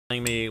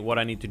me what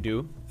I need to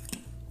do.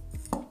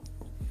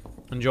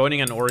 And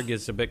joining an org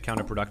is a bit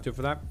counterproductive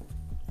for that.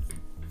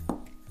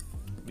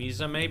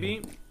 Visa,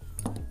 maybe?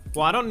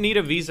 Well, I don't need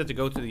a visa to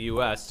go to the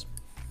US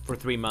for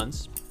 3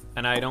 months.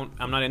 And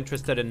I'm not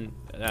interested in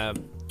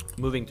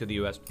moving to the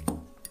US.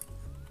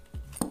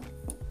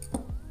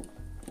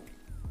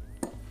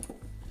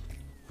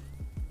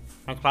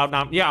 On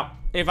Cloud9, yeah.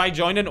 If I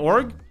joined an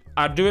org,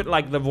 I'd do it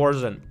like the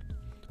Forsen.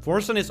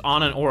 Forsen is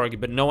on an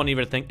org, but no one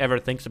even ever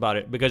thinks about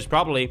it. Because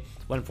probably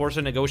when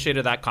Forsen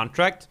negotiated that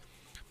contract,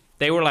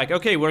 they were like,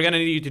 okay, we're gonna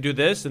need you to do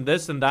this and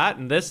this and that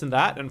and this and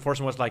that. And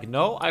Forsen was like,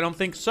 no, I don't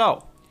think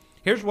so.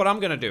 Here's what I'm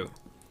gonna do.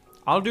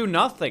 I'll do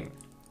nothing.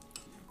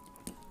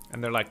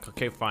 And they're like,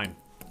 okay, fine.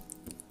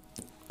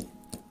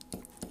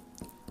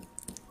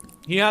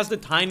 He has the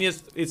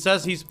tiniest, it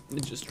says he's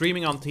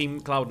streaming on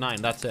Team Cloud9,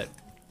 that's it.